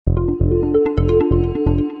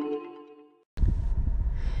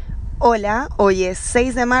Hola, hoy es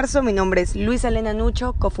 6 de marzo, mi nombre es Luisa Elena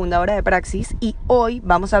Nucho, cofundadora de Praxis, y hoy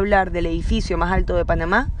vamos a hablar del edificio más alto de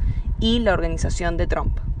Panamá y la organización de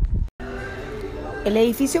Trump. El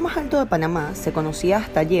edificio más alto de Panamá se conocía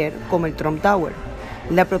hasta ayer como el Trump Tower.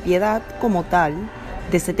 La propiedad como tal,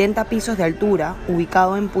 de 70 pisos de altura,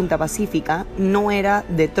 ubicado en Punta Pacífica, no era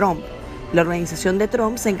de Trump. La organización de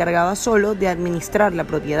Trump se encargaba solo de administrar la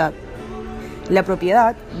propiedad. La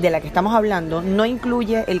propiedad de la que estamos hablando no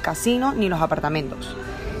incluye el casino ni los apartamentos.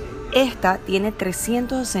 Esta tiene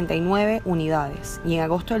 369 unidades y en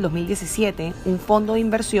agosto del 2017 un fondo de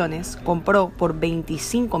inversiones compró por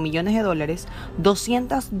 $25 millones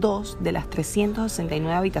 202 de las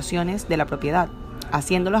 369 habitaciones de la propiedad,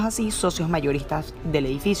 haciéndolos así socios mayoristas del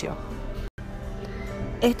edificio.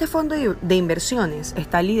 Este fondo de inversiones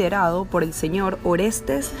está liderado por el señor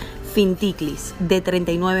Orestes Fintiklis, de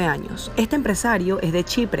 39 años. Este empresario es de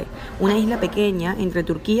Chipre, una isla pequeña entre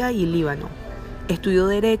Turquía y Líbano. Estudió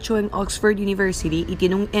Derecho en Oxford University y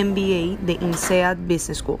tiene un MBA de INSEAD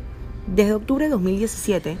Business School. Desde octubre de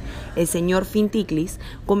 2017, el señor Fintiklis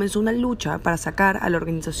comenzó una lucha para sacar a la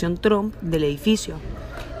organización Trump del edificio.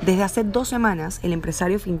 Desde hace 2 semanas, el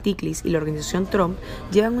empresario Fintiklis y la organización Trump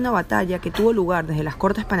llevan una batalla que tuvo lugar desde las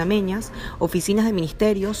cortes panameñas, oficinas de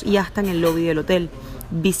ministerios y hasta en el lobby del hotel.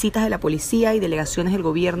 Visitas de la policía y delegaciones del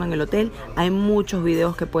gobierno en el hotel. Hay muchos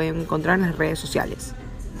videos que pueden encontrar en las redes sociales.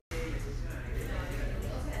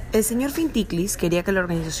 El señor Fintiklis quería que la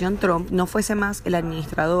organización Trump no fuese más el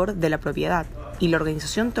administrador de la propiedad, y la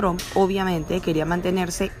organización Trump obviamente quería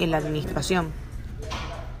mantenerse en la administración.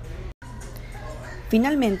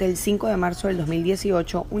 Finalmente, el 5 de marzo del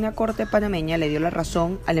 2018, una corte panameña le dio la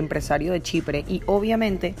razón al empresario de Chipre y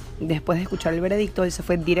obviamente, después de escuchar el veredicto, él se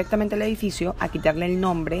fue directamente al edificio a quitarle el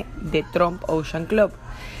nombre de Trump Ocean Club.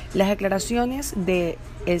 Las declaraciones del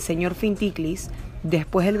señor Fintiklis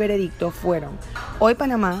después del veredicto fueron: hoy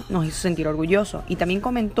Panamá nos hizo sentir orgullosos, y también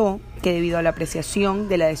comentó que debido a la apreciación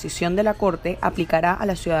de la decisión de la corte aplicará a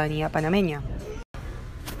la ciudadanía panameña.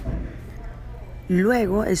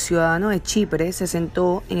 Luego, el ciudadano de Chipre se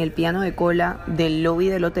sentó en el piano de cola del lobby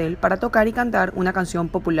del hotel para tocar y cantar una canción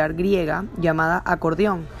popular griega llamada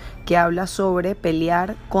Acordeón, que habla sobre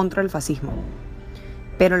pelear contra el fascismo.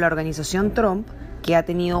 Pero la organización Trump, que ha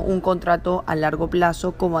tenido un contrato a largo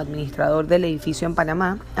plazo como administrador del edificio en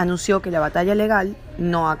Panamá, anunció que la batalla legal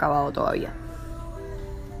no ha acabado todavía.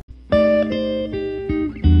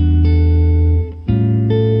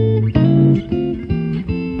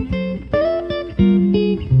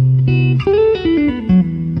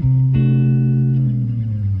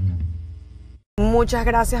 Muchas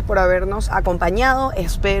gracias por habernos acompañado.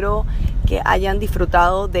 Espero que hayan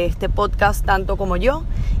disfrutado de este podcast tanto como yo.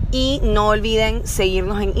 Y no olviden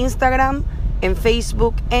seguirnos en Instagram, en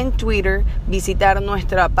Facebook, en Twitter, visitar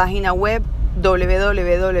nuestra página web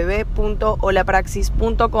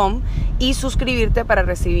www.holapraxis.com y suscribirte para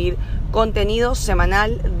recibir contenido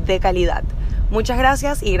semanal de calidad. Muchas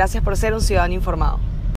gracias y gracias por ser un ciudadano informado.